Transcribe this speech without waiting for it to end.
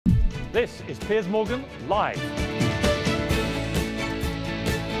This is Piers Morgan Live.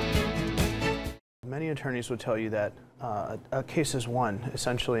 Many attorneys would tell you that a case is won,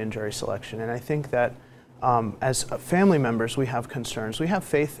 essentially, in jury selection. And I think that as family members, we have concerns. We have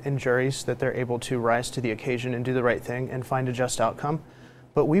faith in juries that they're able to rise to the occasion and do the right thing and find a just outcome.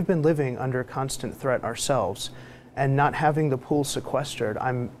 But we've been living under constant threat ourselves, and not having the pool sequestered.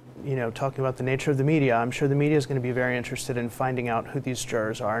 I'm talking about the nature of the media. I'm sure the media is going to be very interested in finding out who these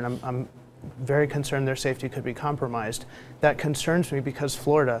jurors are, and I'm very concerned their safety could be compromised. That concerns me because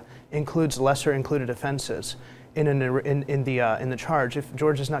Florida includes lesser included offenses in the charge. If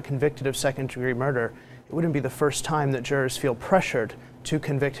George is not convicted of second-degree murder, it wouldn't be the first time that jurors feel pressured to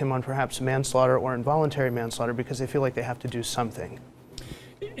convict him on perhaps manslaughter or involuntary manslaughter because they feel like they have to do something.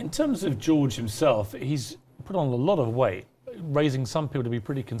 In terms of George himself, he's put on a lot of weight, raising some people to be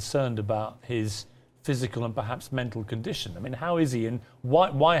pretty concerned about his physical and perhaps mental condition. I mean, how is he, and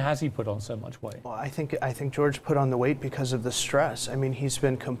why has he put on so much weight? Well, I think George put on the weight because of the stress. I mean, he's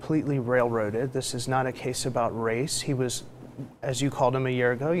been completely railroaded. This is not a case about race. He was, as you called him a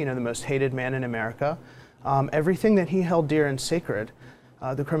year ago, the most hated man in America. Everything that he held dear and sacred,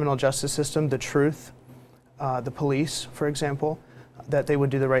 the criminal justice system, the truth, the police, for example, that they would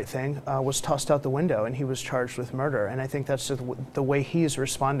do the right thing, was tossed out the window, and he was charged with murder. And I think that's just the way he's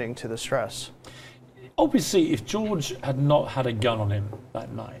responding to the stress. Obviously, if George had not had a gun on him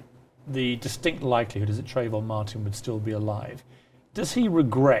that night, the distinct likelihood is that Trayvon Martin would still be alive. Does he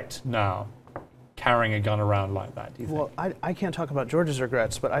regret now carrying a gun around like that, do you think? Well, I can't talk about George's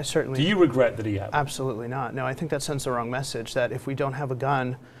regrets, but I certainly... Do you regret that he had? Absolutely not. No, I think that sends the wrong message, that if we don't have a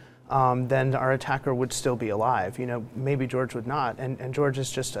gun, then our attacker would still be alive. Maybe George would not. And George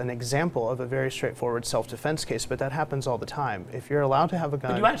is just an example of a very straightforward self-defense case, but that happens all the time. If you're allowed to have a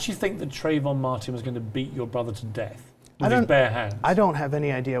gun... But you actually think that Trayvon Martin was going to beat your brother to death with his bare hands? I don't have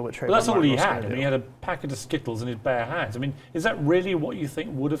any idea what Trayvon Martin was going to do. That's all he had. I mean, he had a packet of Skittles in his bare hands. I mean, is that really what you think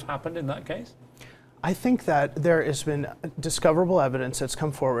would have happened in that case? I think that there has been discoverable evidence that's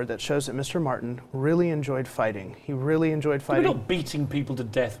come forward that shows that Mr. Martin really enjoyed fighting. He really enjoyed fighting. He's not beating people to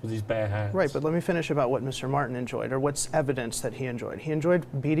death with his bare hands. Right, but let me finish about what Mr. Martin enjoyed, or what's evidence that he enjoyed. He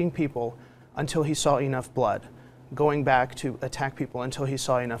enjoyed beating people until he saw enough blood, going back to attack people until he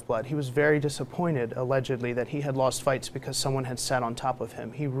saw enough blood. He was very disappointed, allegedly, that he had lost fights because someone had sat on top of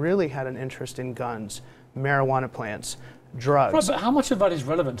him. He really had an interest in guns, marijuana plants, drugs. Right, but how much of that is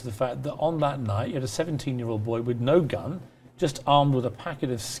relevant to the fact that on that night you had a 17-year-old boy with no gun, just armed with a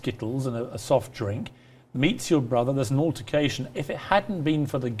packet of Skittles and a soft drink, meets your brother, there's an altercation. If it hadn't been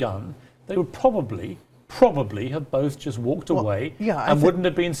for the gun, they would probably have both just walked away and wouldn't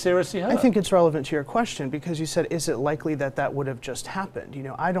have been seriously hurt. I think it's relevant to your question because you said, is it likely that that would have just happened?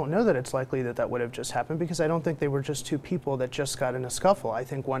 I don't know that it's likely that that would have just happened because I don't think they were just two people that just got in a scuffle. I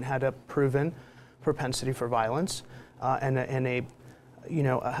think one had a proven propensity for violence and a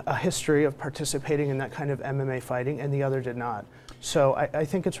history of participating in that kind of MMA fighting, and the other did not. So I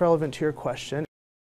think it's relevant to your question.